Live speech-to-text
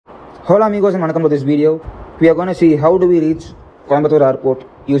Hola amigos and welcome to this video. We are going to see how do we reach Coimbatore Airport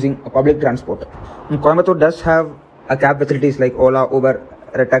using public transport. Coimbatore does have a cab facilities like Ola, Uber,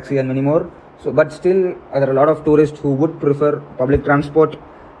 Red Taxi and many more. But still there are a lot of tourists who would prefer public transport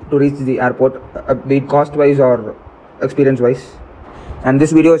to reach the airport, be it cost wise or experience wise. And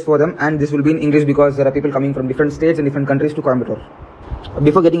this video is for them, and this will be in English because there are people coming from different states and different countries to Coimbatore.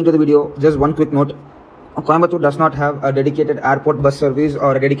 Before getting into the video, just one quick note. Coimbatore does not have a dedicated airport bus service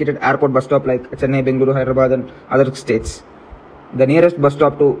or a dedicated airport bus stop like Chennai, Bengaluru, Hyderabad and other states. The nearest bus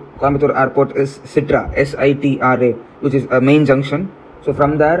stop to Coimbatore Airport is Sitra, S-I-T-R-A, which is a main junction. So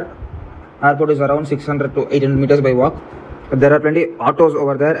from there, airport is around 600 to 800 meters by walk. There are plenty autos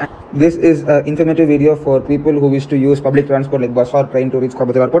over there. And this is an informative video for people who wish to use public transport like bus or train to reach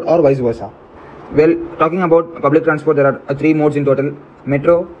Coimbatore Airport or vice versa. Well, talking about public transport, there are three modes in total: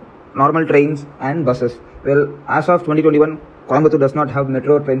 metro, normal trains and buses. Well, as of 2021, Coimbatore does not have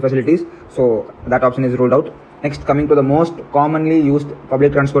metro train facilities, so that option is ruled out. Next, coming to the most commonly used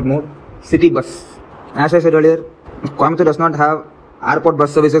public transport mode, city bus. As I said earlier, Coimbatore does not have airport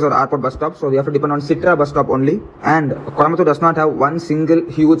bus services or airport bus stops, so we have to depend on Sitra bus stop only. And Coimbatore does not have one single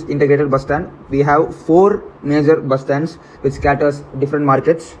huge integrated bus stand. We have 4 major bus stands which caters different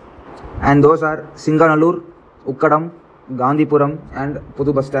markets, and those are Singanallur, Ukkadam, Gandhipuram and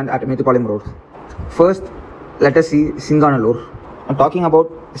Pudu bus stand at Methupalayam Road. First, let us see Singanallur. I'm talking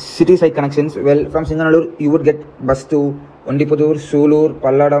about city side connections. Well, from Singanallur you would get bus to Ondipudur, Sulur,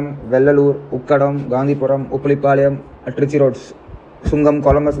 Palladam, Vellalur, Ukkadam, Gandhipuram, Uppalipalayam, Trichy roads, Sungam,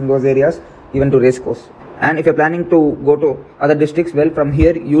 Columbus, in those areas, even to Racecourse. And if you're planning to go to other districts, well, from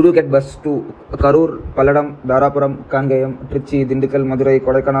here you do get bus to Karur, Palladam, Dharapuram, Kangayam, Trichy, Dindikal, Madurai,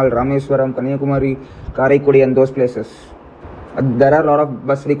 Kodaikanal, Rameswaram, Kanyakumari, Karaikudi and those places. There are a lot of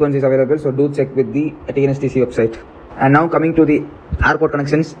bus frequencies available, so do check with the TNSTC website. And now coming to the airport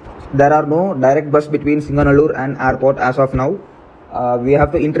connections, there are no direct bus between Singanallur and airport as of now. We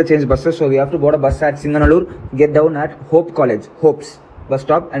have to interchange buses, so we have to board a bus at Singanallur, get down at Hope College, Hope's bus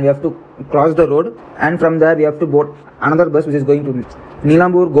stop, and we have to cross the road, and from there we have to board another bus which is going to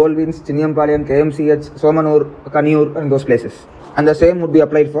Neelambur, Goldwins, Chinniyampalayam, KMCH, Somanur, Kaniyur and those places. And the same would be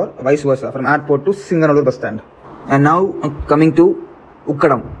applied for vice versa, from airport to Singanallur bus stand. And now coming to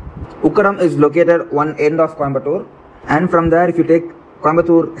Ukkadam. Ukkadam is located one end of Coimbatore, and from there if you take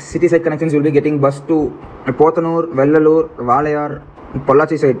Coimbatore city side connections, you will be getting bus to Pothanur, Vellalur, Valayar,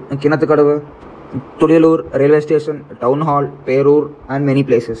 Pollachi side, Kinathakadavu, Tudiyalur, railway station, town hall, Perur and many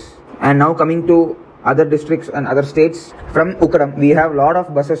places. And now coming to other districts and other states, from Ukkadam we have lot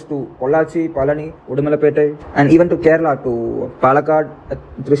of buses to Pollachi, Palani, Udumalapete and even to Kerala, to Palakkad,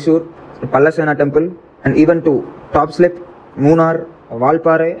 Thrissur, Pallasena temple and even to Topslip, Munnar,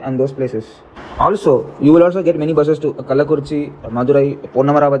 Valpare and those places. Also, you will also get many buses to Kalakurchi, Madurai,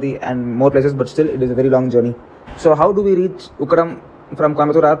 Ponnamaravati and more places, but still it is a very long journey. So how do we reach Ukkadam from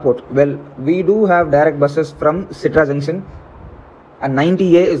Coimbatore Airport? Well, we do have direct buses from Sitra Junction, and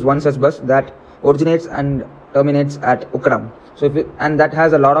 90A is one such bus that originates and terminates at Ukkadam. So and that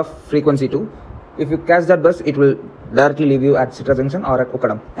has a lot of frequency too. If you catch that bus, it will directly leave you at Sitra Junction or at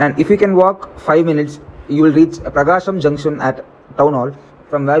Ukkadam. And if you can walk 5 minutes, you will reach Pragasham Junction at Town Hall,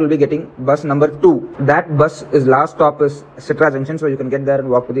 from where you will be getting bus number 2. That bus is last stop is Sitra Junction, so you can get there and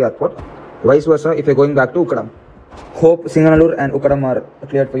walk to the airport. Vice versa if you're going back to Ukkadam. Hope Singanallur and Ukkadam are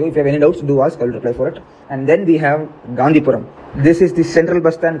cleared for you. If you have any doubts, do ask, I will reply for it. And then we have Gandhipuram. This is the central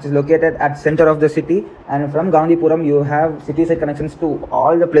bus stand which is located at center of the city, and from Gandhipuram you have city side connections to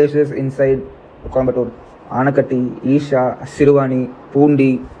all the places inside Coimbatore: Anakatti, Isha, Siruvani,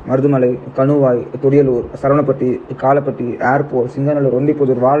 Pundi, Mardumalai, Kanuvai, Tudiyalur, Saranapati, Kalapati, Airport, Singanallur,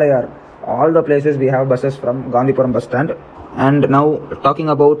 Ondipudur, Valayar, all the places we have buses from Gandhipuram bus stand. And now talking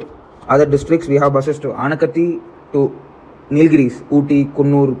about other districts, we have buses to Anakatti, to Nilgiris, Ooty,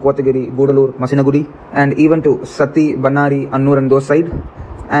 Kunnur, Kotagiri, Gudalur, Masinagudi, and even to Sati, Bannari, Annur and those side,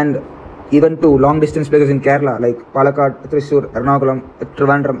 and even to long distance places in Kerala like Palakkad, Thrissur, Ernakulam,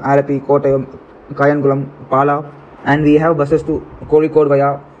 Trivandrum, Alapi, Kottayam, Kayangulam, Pala, and we have buses to Kozhikode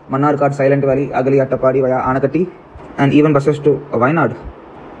via Mannarkad, Silent Valley, Agali, Attapadi via Anakatti, and even buses to Wayanad.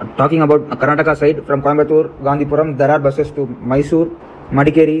 Talking about Karnataka side, from Coimbatore, Gandhipuram, there are buses to Mysore,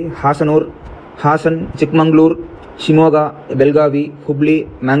 Madikeri, Hasanur, Hasan, Chikmagalur, Shimoga, Belgavi, Hubli,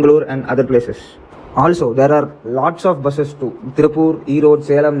 Mangalore and other places. Also, there are lots of buses to Tirupur, Erode,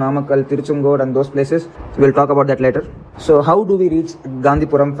 Salem, Namakkal, Tiruchungod and those places. We will talk about that later. So how do we reach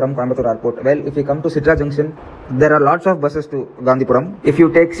Gandhipuram from Coimbatore Airport? Well, if we come to Sitra Junction, there are lots of buses to Gandhipuram. If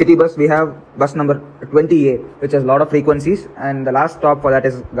you take city bus, we have bus number 20A, which has a lot of frequencies, and the last stop for that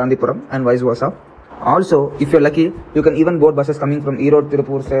is Gandhipuram and vice versa. Also, if you're lucky, you can even board buses coming from Erode,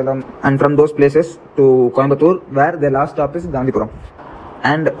 Tirupur, Salem, and from those places to Coimbatore, where their last stop is Gandhipuram.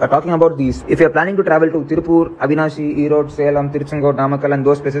 And talking about these, if you are planning to travel to Tirupur, Avinashi, Erode, Salem, Tiruchengood, Namakkal and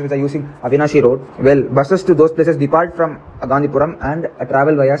those places which are using Avinashi road, well, buses to those places depart from Gandhipuram and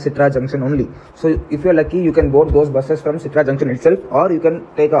travel via Sitra Junction only. So if you are lucky, you can board those buses from Sitra Junction itself, or you can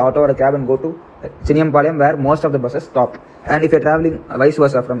take an auto or a cab and go to Chiniyampalayam, where most of the buses stop. And if you are traveling vice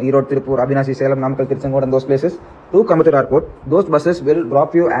versa from Erode, Tirupur, Avinashi, Salem, Namakkal, Tiruchengood and those places to Coimbatore Airport, those buses will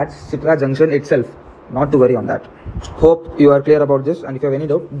drop you at Sitra Junction itself. Not to worry on that. Hope you are clear about this, and if you have any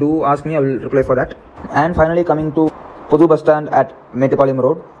doubt, do ask me, I will reply for that. And finally, coming to Pudu bus stand at Mettupalayam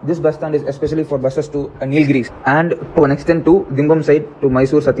Road. This bus stand is especially for buses to Nilgiris and to an extent to Dimbam side to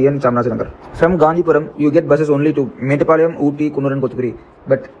Mysore, Sati and Chamarajanagar. From Gandhipuram, you get buses only to Mettupalayam, Ooty, Kunnur and Kothugiri.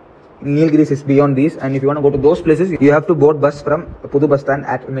 But Nilgiris is beyond these, and if you want to go to those places, you have to board bus from Pudu bus stand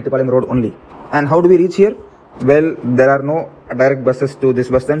at Mettupalayam Road only. And how do we reach here? Well, there are no direct buses to this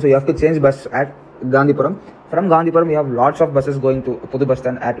bus stand, so you have to change bus at Gandhipuram. From Gandhipuram, we have lots of buses going to Pudu bus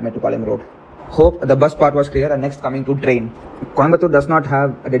stand at Mettupalayam Road. Hope the bus part was clear. And next, coming to train. Coimbatore does not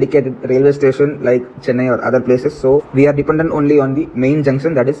have a dedicated railway station like Chennai or other places, so we are dependent only on the main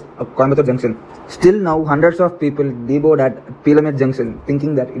junction, that is Coimbatore Junction. Still now, hundreds of people deboard at Pyramid Junction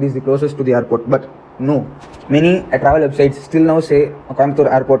thinking that it is the closest to the airport, but no. Many travel websites still now say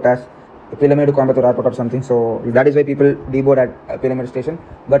Coimbatore Airport as Pyramid to Coimbatore Airport or something, so that is why people deboard at Pyramid Station,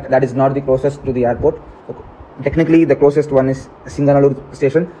 but that is not the closest to the airport. So, technically, the closest one is Singanallur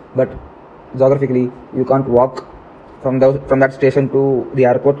Station, but geographically, you can't walk from that station to the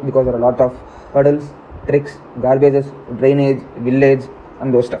airport because there are a lot of hurdles, tricks, garbages, drainage, village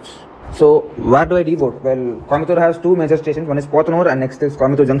and those stuffs. So, where do I deboard? Well, Coimbatore has two major stations. One is Pothanur and next is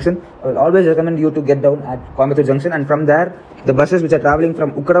Coimbatore Junction. I will always recommend you to get down at Coimbatore Junction, and from there, the buses which are travelling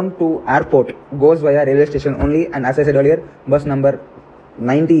from Ukkaram to airport goes via railway station only, and as I said earlier, bus number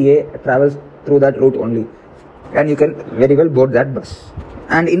 90A travels through that route only, and you can very well board that bus.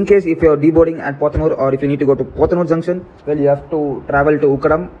 And in case if you are deboarding at Pothanur, or if you need to go to Pothanur Junction, well, you have to travel to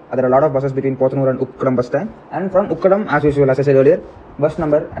Ukkaram. There are a lot of buses between Pothanur and Ukkaram bus stand, and from Ukkaram, as usual, as I said earlier, bus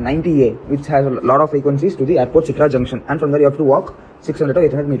number 90A, which has a lot of frequencies to the airport Sitra Junction, and from there you have to walk 600 or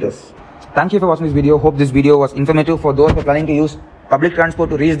 800 meters. Thank you for watching this video. Hope this video was informative for those who are planning to use public transport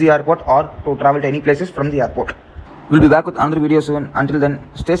to reach the airport or to travel to any places from the airport. We'll be back with another video soon. Until then,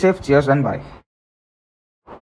 stay safe, cheers and bye.